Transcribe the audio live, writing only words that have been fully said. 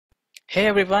Hey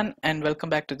everyone, and welcome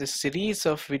back to this series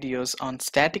of videos on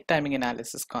static timing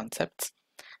analysis concepts.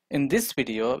 In this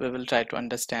video, we will try to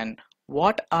understand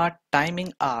what are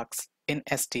timing arcs in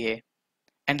STA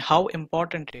and how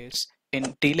important it is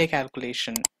in delay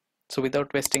calculation. So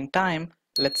without wasting time,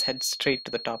 let's head straight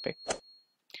to the topic.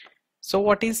 So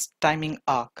what is timing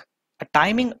arc? A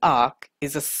timing arc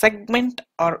is a segment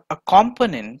or a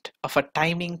component of a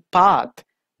timing path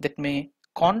that may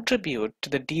contribute to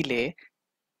the delay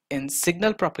in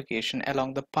signal propagation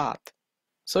along the path.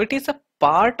 So it is a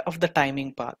part of the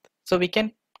timing path. So we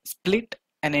can split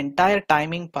an entire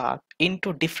timing path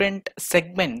into different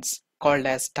segments called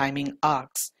as timing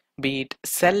arcs, be it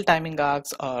cell timing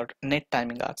arcs or net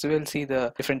timing arcs. We will see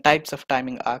the different types of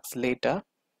timing arcs later.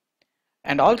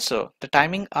 And also the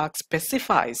timing arc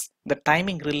specifies the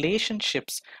timing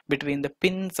relationships between the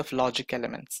pins of logic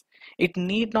elements. It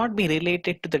need not be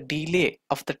related to the delay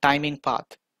of the timing path.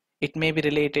 It may be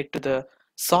related to the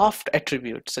soft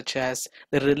attributes such as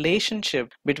the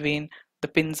relationship between the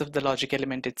pins of the logic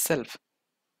element itself.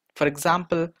 For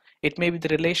example, it may be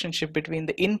the relationship between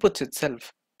the inputs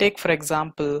itself. Take for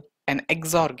example an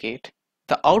XOR gate.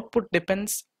 The output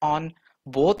depends on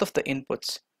both of the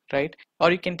inputs, right?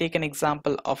 Or you can take an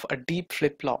example of a deep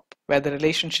flip-flop where the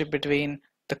relationship between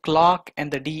the clock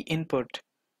and the D input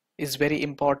is very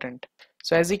important.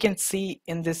 So as you can see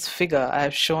in this figure, I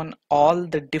have shown all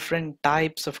the different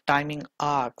types of timing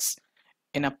arcs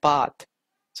in a path.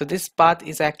 So this path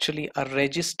is actually a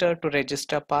register to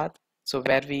register path. So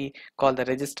where we call the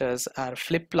registers are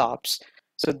flip-flops.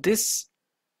 So this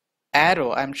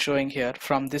arrow I'm showing here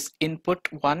from this input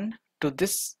 1 to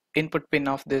this input pin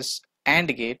of this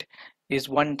AND gate is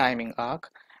one timing arc,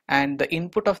 and the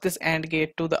input of this AND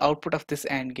gate to the output of this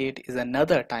AND gate is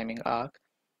another timing arc.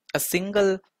 A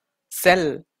single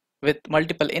cell with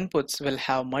multiple inputs will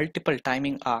have multiple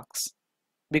timing arcs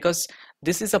because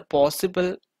this is a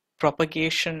possible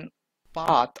propagation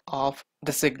path of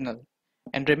the signal.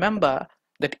 And remember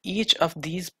that each of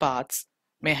these paths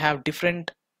may have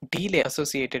different delay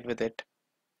associated with it.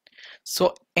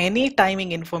 So any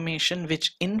timing information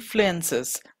which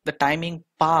influences the timing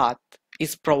path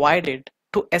is provided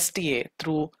to STA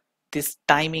through this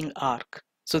timing arc.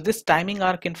 So this timing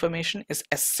arc information is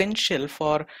essential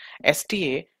for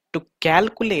STA to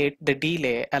calculate the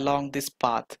delay along this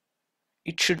path.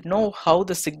 It should know how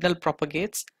the signal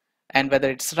propagates and whether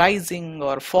it's rising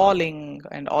or falling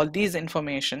and all these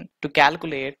information to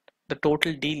calculate the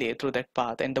total delay through that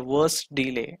path and the worst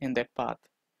delay in that path.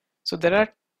 So there are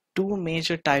two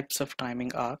major types of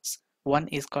timing arcs. One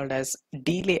is called as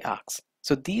delay arcs.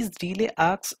 So these delay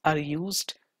arcs are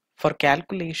used for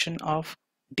calculation of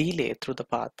delay through the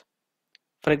path.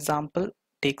 For example,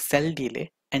 take cell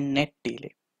delay and net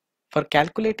delay. For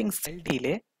calculating cell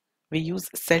delay, we use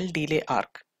cell delay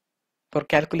arc. For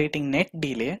calculating net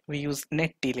delay, we use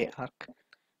net delay arc.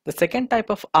 The second type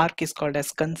of arc is called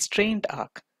as constraint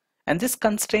arc. And this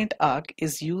constraint arc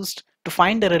is used to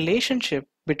find the relationship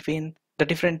between the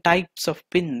different types of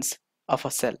pins of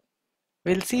a cell.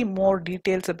 We'll see more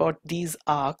details about these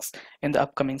arcs in the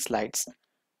upcoming slides.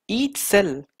 Each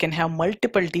cell can have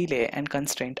multiple delay and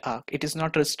constraint arc. It is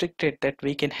not restricted that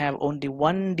we can have only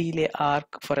one delay arc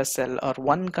for a cell or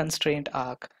one constraint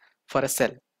arc for a cell.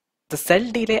 The cell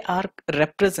delay arc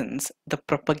represents the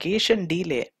propagation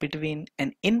delay between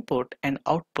an input and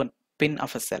output pin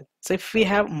of a cell. So if we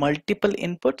have multiple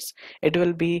inputs, it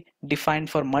will be defined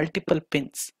for multiple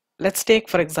pins. Let's take,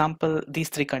 for example, these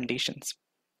three conditions.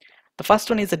 The first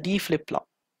one is a D flip-flop.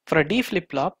 For a D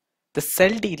flip-flop, the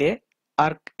cell delay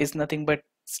arc is nothing but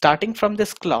starting from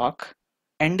this clock,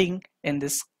 ending in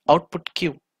this output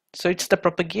Q. So it's the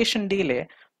propagation delay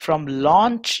from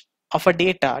launch of a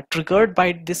data triggered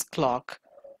by this clock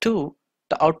to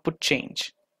the output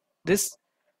change. This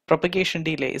propagation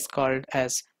delay is called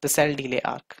as the cell delay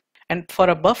arc. And for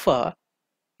a buffer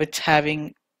which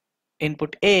having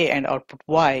input A and output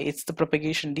Y, it's the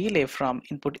propagation delay from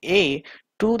input A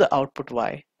to the output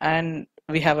Y. And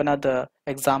we have another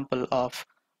example of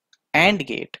AND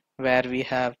gate where we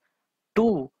have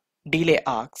two delay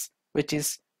arcs, which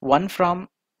is one from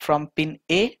pin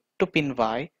A to pin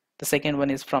Y. The second one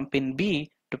is from pin B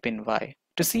to pin Y.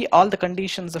 To see all the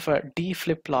conditions of a D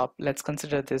flip-flop, let's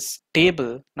consider this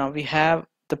table. Now we have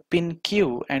the pin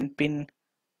Q and pin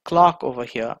clock over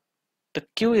here. The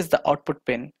Q is the output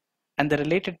pin and the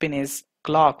related pin is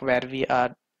clock where we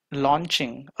are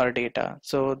launching our data.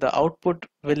 So the output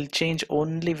will change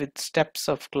only with steps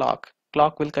of clock.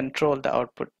 Clock will control the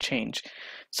output change.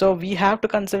 So we have to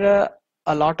consider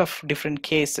a lot of different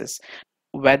cases.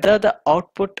 Whether the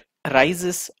output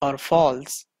rises or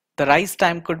falls, the rise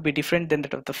time could be different than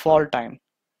that of the fall time.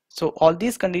 So all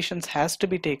these conditions has to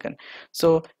be taken.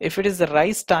 So if it is the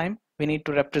rise time, we need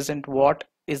to represent what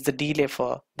is the delay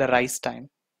for the rise time.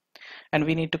 And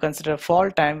we need to consider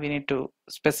fall time, we need to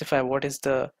specify what is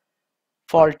the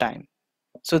fall time.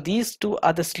 So these two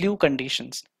are the slew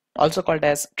conditions, also called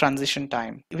as transition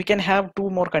time. We can have two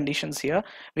more conditions here.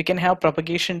 We can have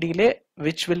propagation delay,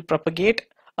 which will propagate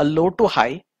a low to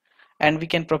high, and we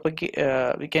can propagate.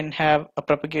 We can have a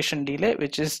propagation delay,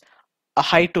 which is a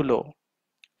high to low.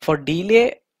 For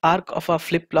delay arc of a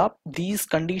flip-flop, these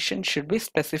conditions should be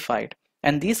specified,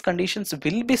 and these conditions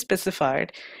will be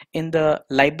specified in the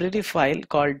library file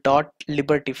called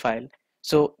 .liberty file.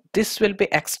 So this will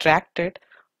be extracted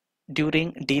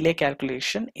during delay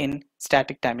calculation in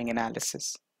static timing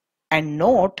analysis. And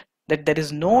note that there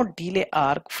is no delay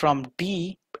arc from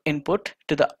D input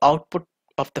to the output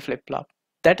of the flip-flop.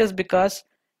 That is because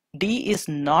D is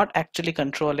not actually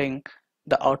controlling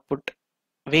the output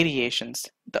variations.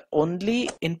 The only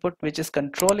input which is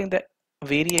controlling the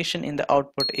variation in the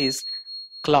output is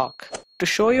clock. To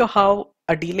show you how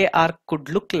a delay arc could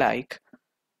look like,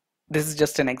 this is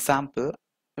just an example.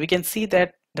 We can see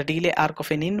that the delay arc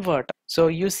of an inverter. So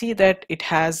you see that it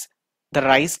has the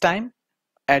rise time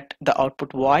at the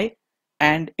output Y,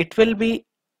 and it will be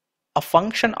a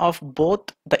function of both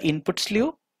the input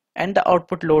slew and the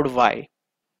output load Y.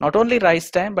 Not only rise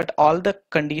time, but all the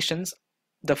conditions,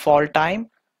 the fall time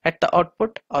at the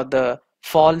output or the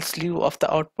fall slew of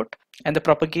the output, and the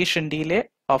propagation delay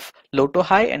of low to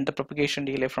high and the propagation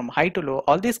delay from high to low,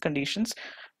 all these conditions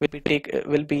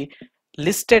will be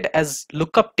listed as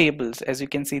lookup tables. As you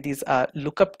can see, these are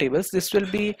lookup tables. This will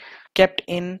be kept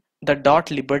in the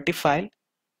 .liberty file,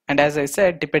 and as I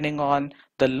said, depending on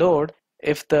the load,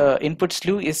 if the input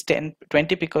slew is 20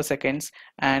 picoseconds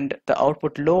and the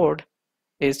output load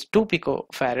is 2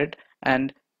 picofarad,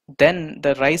 and then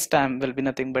the rise time will be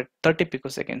nothing but 30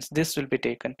 picoseconds. This will be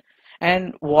taken.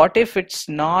 And what if it's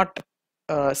not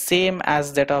same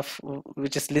as that of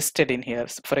which is listed in here?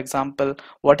 For example,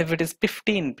 what if it is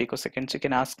 15 picoseconds? You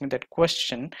can ask me that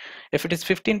question. If it is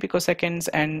 15 picoseconds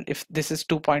and if this is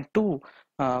 2.2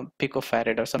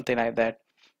 picofarad or something like that,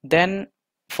 then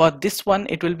for this one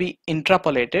it will be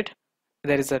interpolated.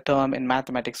 There is a term in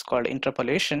mathematics called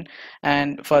interpolation,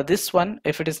 and for this one,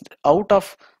 if it is out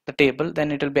of the table,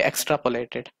 then it will be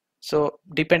extrapolated. So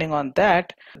depending on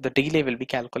that, the delay will be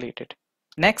calculated.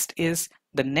 Next is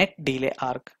the net delay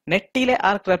arc. Net delay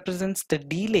arc represents the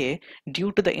delay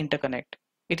due to the interconnect.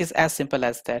 It is as simple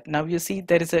as that. Now you see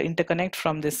there is an interconnect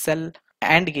from this cell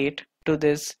AND gate to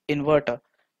this inverter.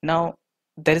 Now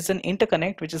there is an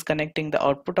interconnect which is connecting the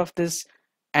output of this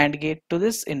AND gate to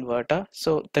this inverter.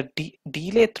 So the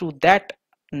delay through that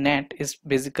net is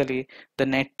basically the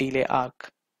net delay arc.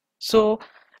 So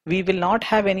we will not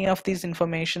have any of these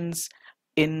informations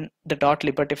in the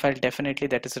 .liberty file, definitely,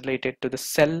 that is related to the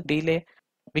cell delay.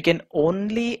 We can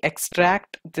only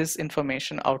extract this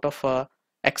information out of a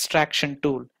extraction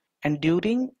tool, and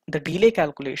during the delay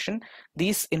calculation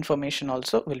these information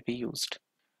also will be used.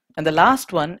 And the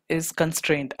last one is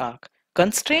constraint arc.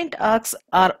 Constraint arcs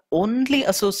are only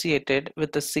associated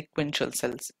with the sequential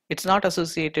cells. It's not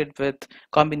associated with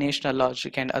combinational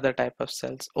logic and other type of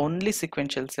cells. Only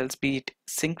sequential cells, be it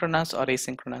synchronous or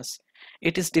asynchronous.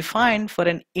 It is defined for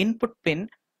an input pin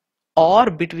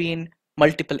or between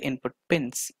multiple input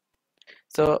pins.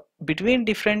 So between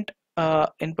different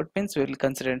input pins, we will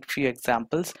consider a few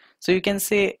examples. So you can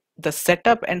say the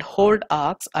setup and hold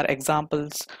arcs are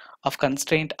examples of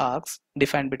constraint arcs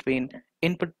defined between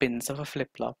input pins of a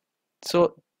flip-flop.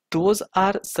 So those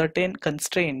are certain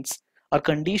constraints or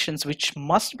conditions which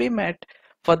must be met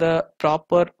for the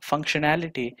proper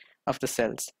functionality of the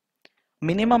cells.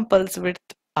 Minimum pulse width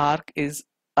arc is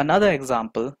another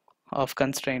example of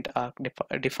constraint arc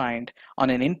defined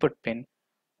on an input pin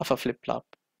of a flip-flop,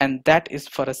 and that is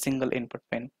for a single input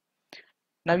pin.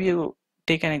 Now you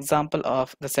take an example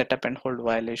of the setup and hold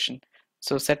violation.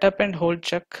 So setup and hold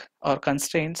check or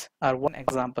constraints are one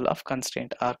example of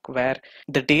constraint arc where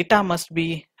the data must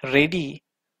be ready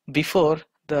before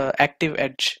the active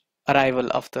edge arrival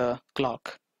of the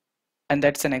clock, and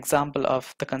that's an example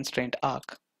of the constraint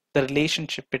arc, the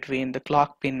relationship between the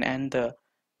clock pin and the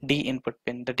D input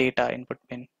pin, the data input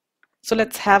pin. So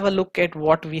let's have a look at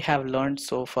what we have learned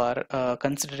so far,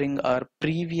 considering our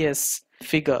previous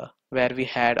figure where we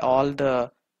had all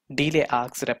the delay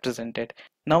arcs represented.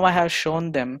 Now I have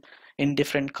shown them in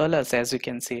different colors. As you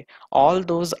can see, all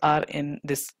those are in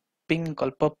this pink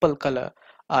or purple color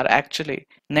are actually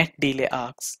net delay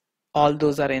arcs. All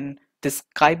those are in this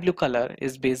sky blue color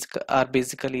are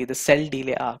basically the cell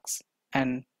delay arcs,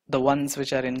 and the ones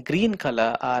which are in green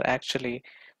color are actually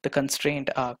the constraint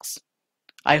arcs.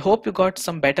 I hope you got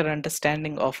some better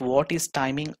understanding of what is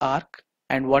timing arc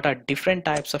and what are different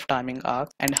types of timing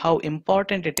arcs and how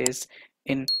important it is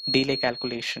in delay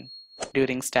calculation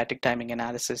during static timing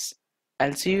analysis.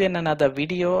 I'll see you in another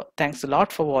video. Thanks a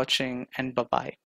lot for watching and bye-bye.